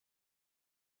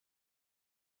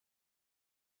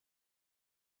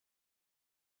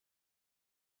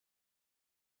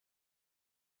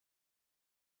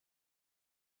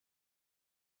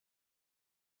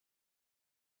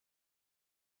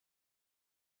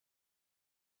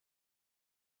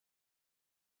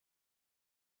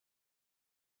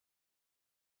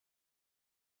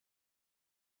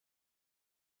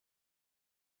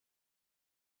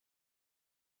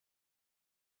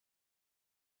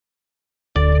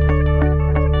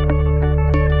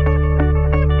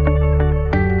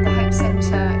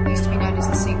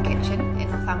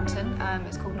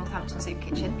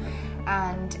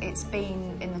and it's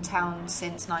been in the town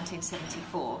since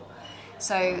 1974.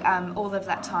 So all of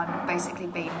that time we've basically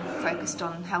been focused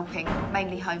on helping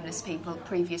mainly homeless people,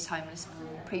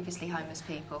 previously homeless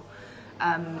people,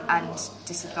 and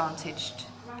disadvantaged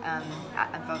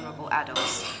and vulnerable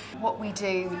adults. What we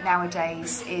do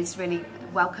nowadays is really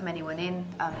welcome anyone in.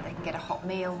 They can get a hot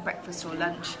meal, breakfast or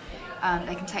lunch.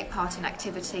 They can take part in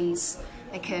activities.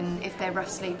 They can, if they're rough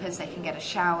sleepers, they can get a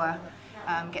shower,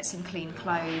 get some clean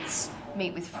clothes,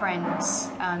 meet with friends.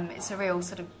 It's a real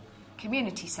sort of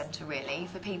community centre really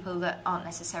for people that aren't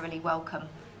necessarily welcome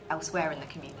elsewhere in the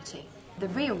community. The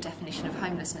real definition of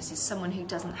homelessness is someone who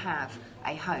doesn't have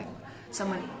a home.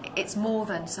 It's more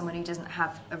than someone who doesn't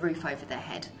have a roof over their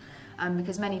head.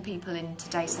 Because many people in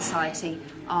today's society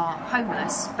are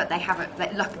homeless, but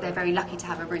they're very lucky to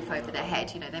have a roof over their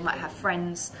head. You know, they might have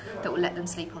friends that will let them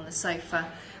sleep on the sofa,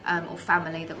 or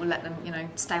family that will let them, you know,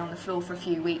 stay on the floor for a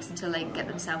few weeks until they get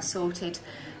themselves sorted.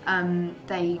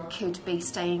 They could be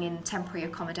staying in temporary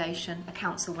accommodation, a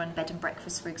council-run bed and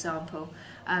breakfast, for example,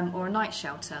 or a night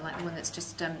shelter like the one that's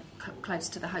just close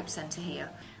to the Hope Centre here.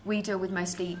 We deal with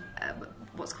mostly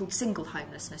what's called single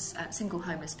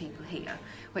homeless people here,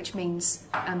 which means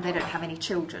they don't have any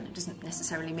children. It doesn't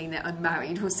necessarily mean they're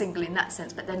unmarried or single in that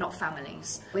sense, but they're not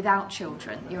families. Without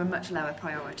children, you're a much lower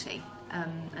priority,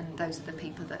 and those are the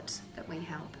people that we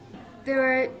help.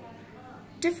 There are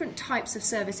different types of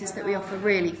services that we offer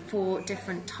really for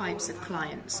different types of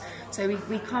clients. So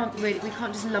we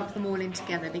can't just lump them all in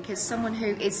together, because someone who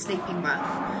is sleeping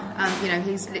rough, you know,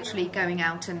 who's literally going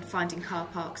out and finding car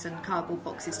parks and cardboard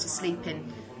boxes to sleep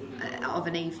in of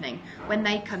an evening, when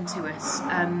they come to us,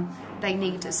 they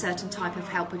need a certain type of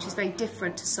help which is very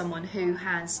different to someone who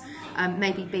has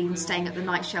maybe been staying at the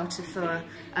night shelter for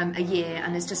a year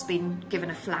and has just been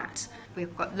given a flat.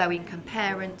 We've got low-income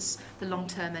parents, the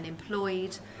long-term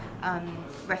unemployed,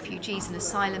 refugees and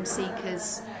asylum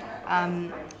seekers.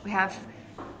 We have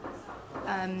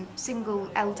single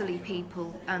elderly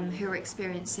people who are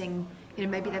experiencing, you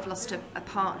know, maybe they've lost a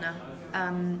partner,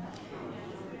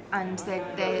 and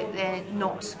they're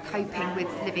not coping with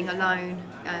living alone.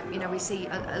 You know, we see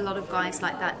a lot of guys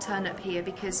like that turn up here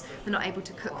because they're not able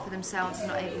to cook for themselves, they're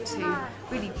not able to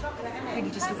really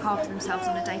just look after themselves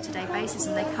on a day-to-day basis,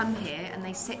 and they come here and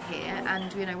they sit here,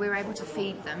 and you know, we're able to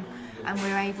feed them, and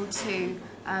we're able to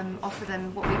offer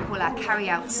them what we call our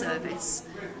carry-out service,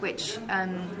 which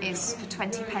is for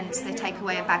 20 pence. They take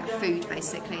away a bag of food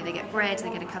basically. They get bread,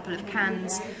 they get a couple of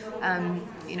cans,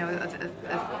 you know, of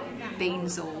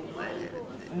beans or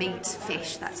meat,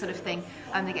 fish, that sort of thing.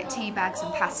 They get tea bags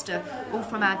and pasta, all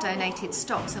from our donated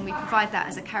stocks, and we provide that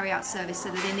as a carry-out service so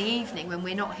that in the evening when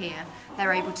we're not here,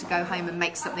 they're able to go home and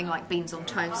make something like beans on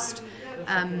toast,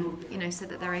 you know, so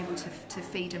that they're able to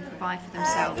feed and provide for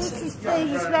themselves. This food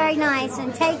is very nice.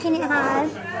 I'm taking it home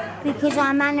because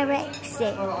I'm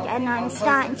anorexic and I'm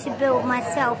starting to build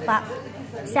myself up.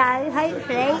 So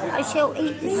hopefully I shall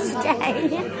eat this today.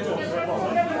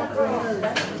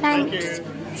 Thanks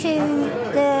to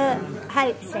the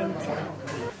Hope Centre.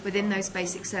 Within those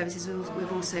basic services,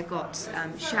 we've also got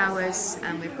showers,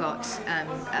 and we've got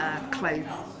a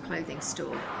clothing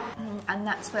store. And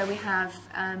that's where we have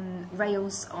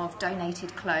rails of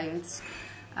donated clothes,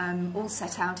 all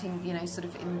set out in, you know, sort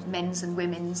of in men's and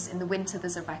women's. In the winter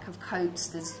there's a rack of coats,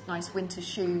 there's nice winter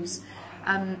shoes,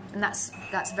 and that's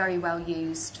very well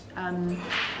used.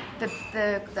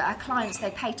 Our clients,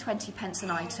 they pay 20 pence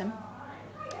an item,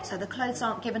 so the clothes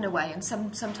aren't given away, and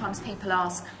sometimes people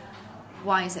ask,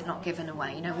 why is it not given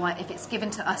away? You know, why, if it's given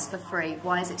to us for free,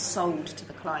 why is it sold to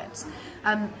the clients?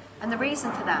 And the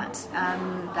reason for that,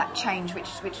 that change,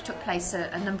 which took place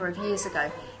a number of years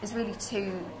ago, is really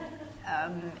to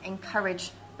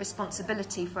encourage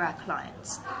responsibility for our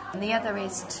clients. And the other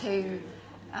is to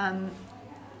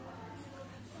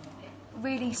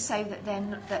really so that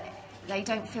they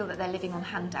don't feel that they're living on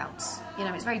handouts. You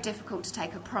know, it's very difficult to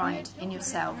take a pride in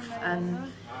yourself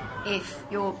if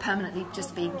you're permanently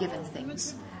just being given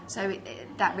things. So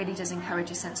that really does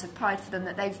encourage a sense of pride for them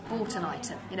that they've bought an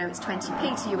item. You know, it's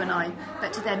 20p to you and I,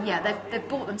 but to them, yeah, they've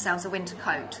bought themselves a winter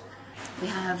coat. We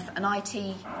have an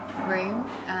IT room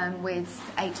with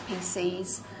 8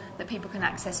 PCs that people can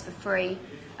access for free.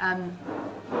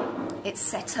 It's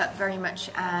set up very much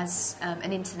as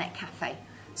an internet cafe.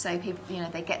 So people, you know,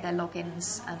 they get their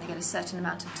logins and they get a certain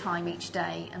amount of time each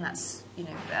day, and that's, you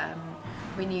know,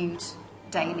 renewed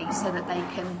daily, so that they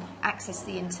can access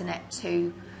the internet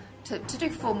to do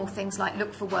formal things like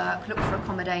look for work, look for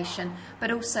accommodation, but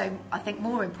also, I think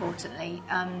more importantly,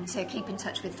 to keep in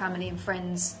touch with family and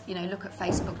friends, you know, look at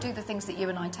Facebook, do the things that you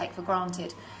and I take for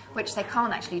granted, which they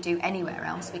can't actually do anywhere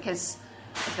else, because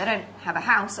if they don't have a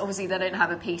house, obviously they don't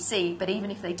have a PC, but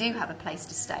even if they do have a place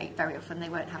to stay, very often they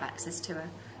won't have access to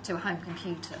a home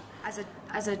computer.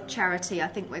 As a charity, I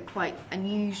think we're quite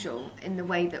unusual in the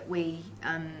way that we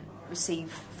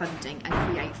receive funding and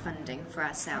create funding for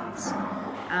ourselves.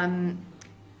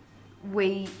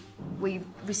 We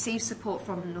receive support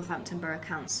from Northampton Borough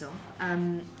Council,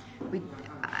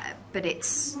 but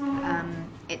it's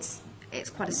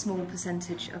quite a small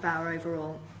percentage of our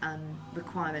overall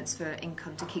requirements for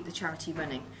income to keep the charity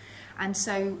running. And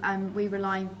so we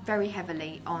rely very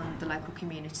heavily on the local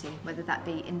community, whether that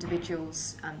be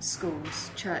individuals,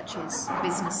 schools, churches,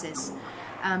 businesses.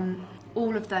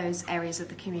 All of those areas of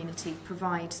the community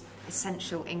provide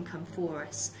essential income for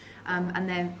us, and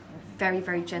they're very,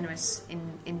 very generous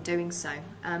in doing so.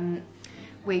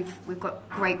 We've got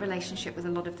great relationship with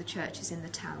a lot of the churches in the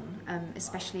town,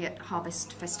 especially at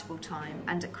Harvest Festival time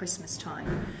and at Christmas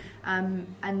time.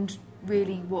 And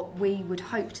really what we would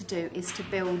hope to do is to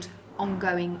build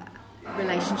ongoing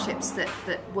relationships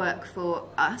that work for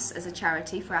us as a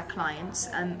charity, for our clients,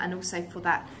 and also for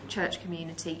that church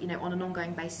community, you know, on an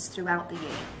ongoing basis throughout the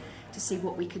year, to see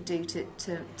what we could do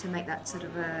to make that sort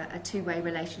of a two-way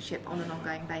relationship on an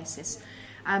ongoing basis.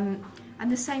 And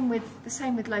the same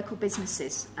with local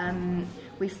businesses.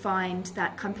 We find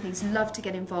that companies love to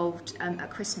get involved at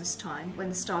Christmas time when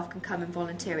the staff can come and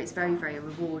volunteer. It's very, very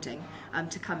rewarding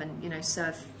to come and, you know,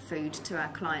 serve food to our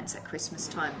clients at Christmas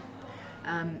time.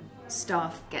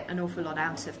 Staff get an awful lot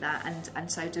out of that,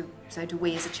 and so do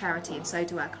we as a charity, and so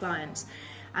do our clients.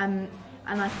 And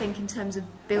I think in terms of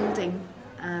building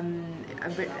a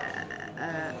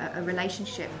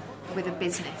relationship with a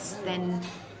business, then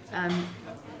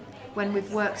when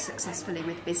we've worked successfully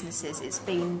with businesses, it's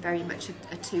been very much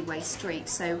a two-way street.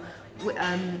 So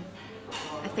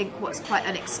I think what's quite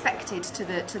unexpected to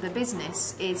the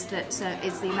business is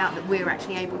the amount that we're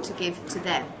actually able to give to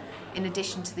them, in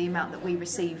addition to the amount that we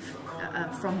receive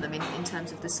from them in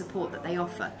terms of the support that they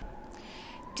offer.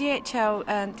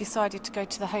 DHL decided to go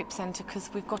to the Hope Centre because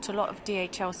we've got a lot of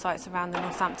DHL sites around the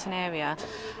Northampton area,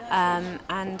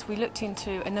 and we looked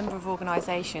into a number of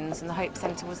organisations, and the Hope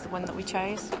Centre was the one that we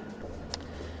chose.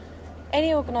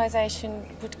 Any organisation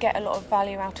would get a lot of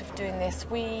value out of doing this.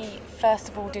 We first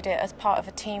of all did it as part of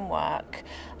a teamwork,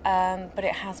 but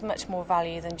it has much more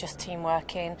value than just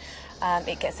teamworking.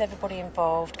 It gets everybody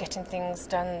involved, getting things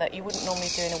done that you wouldn't normally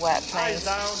do in a workplace.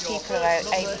 People are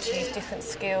able to use different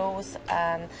skills.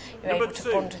 You're able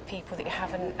to bond with people that you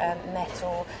haven't met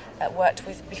or worked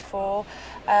with before.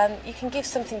 You can give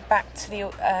something back to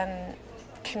the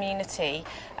community,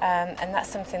 and that's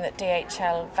something that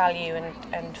DHL value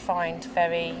and find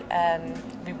very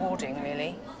rewarding,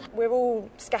 really. We're all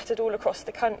scattered all across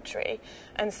the country,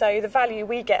 and so the value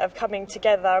we get of coming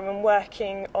together and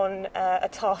working on a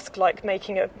task like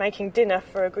making dinner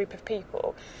for a group of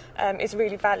people is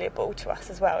really valuable to us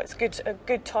as well. It's a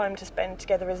good time to spend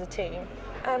together as a team.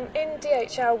 In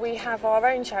DHL we have our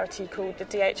own charity called the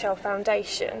DHL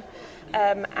Foundation,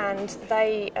 and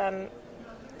they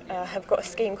have got a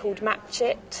scheme called Match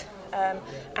It,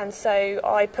 and so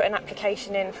I put an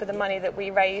application in for the money that we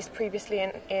raised previously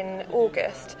in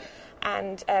August,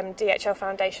 and DHL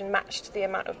Foundation matched the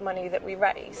amount of money that we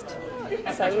raised,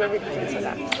 so we're really pleased with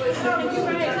that.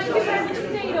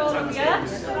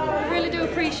 I really do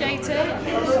appreciate it.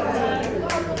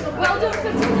 Well done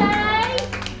for today.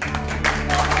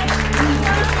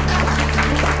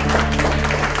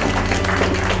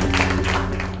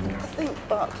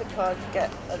 Barclaycard get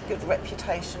a good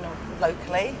reputation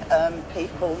locally.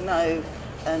 People know,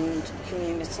 and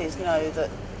communities know that,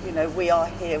 you know, we are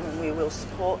here and we will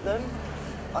support them.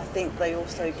 I think they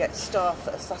also get staff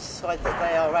that are satisfied that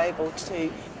they are able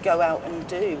to go out and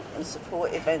do and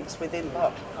support events within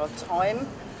Barclaycard time,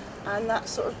 and that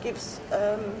sort of gives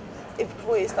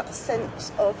employees that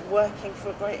sense of working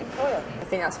for a great employer. I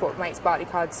think that's what makes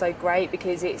Barclaycard so great,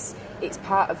 because it's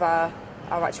part of our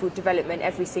actual development.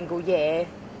 Every single year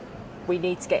we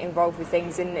need to get involved with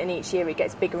things, and each year it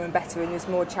gets bigger and better, and there's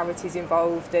more charities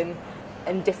involved and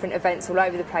different events all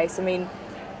over the place. I mean,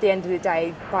 at the end of the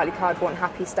day, Barclaycard want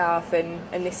happy staff, and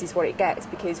this is what it gets,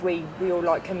 because we all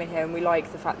like coming here, and we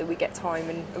like the fact that we get time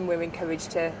and we're encouraged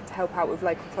to help out with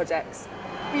local projects.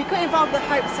 We got involved with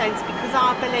the Hope Centre because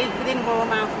our belief within Royal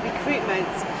Mail for recruitment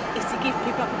is to give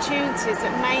people opportunities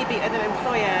that maybe other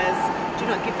employers do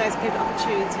not give those people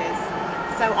opportunities.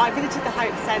 So I visited the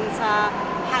Hope Centre,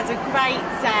 had a great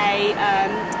day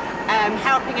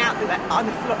helping out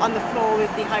on the floor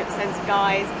with the Hope Centre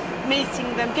guys, meeting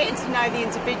them, getting to know the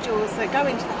individuals that go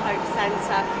into the Hope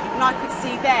Centre, and I could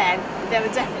see then there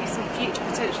were definitely some future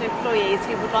potential employees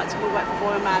who would like to come and work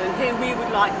for Royal Mail and who we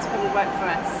would like to come and work for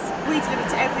us. We deliver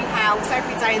to every house,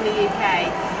 every day in the UK,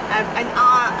 and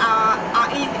our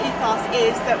ethos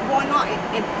is that why not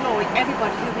employ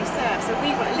everybody who we serve? So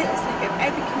we want a little snippet of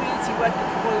every community working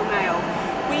for Royal Mail.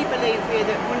 We believe we're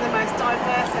one of the most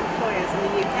diverse employers in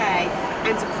the UK,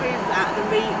 and to prove that, then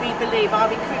we believe our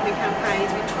recruitment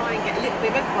campaigns, we try and get a little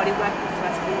bit of everybody working for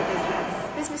us in the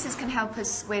business. Businesses can help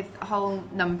us with a whole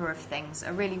number of things,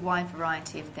 a really wide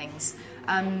variety of things.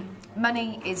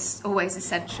 Money is always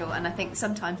essential, and I think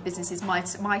sometimes businesses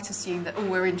might assume that all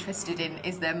we're interested in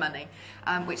is their money,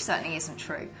 which certainly isn't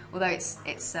true, although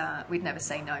we'd never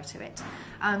say no to it.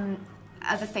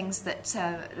 Other things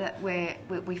that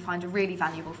we find are really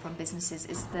valuable from businesses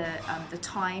is the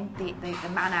time, the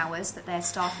man hours that their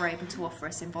staff are able to offer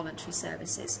us in voluntary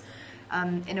services.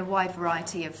 In a wide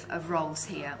variety of roles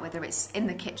here, whether it's in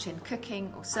the kitchen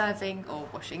cooking or serving or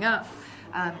washing up,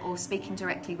 or speaking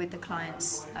directly with the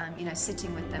clients, you know,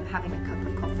 sitting with them, having a cup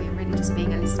of coffee and really just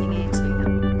being a listening ear to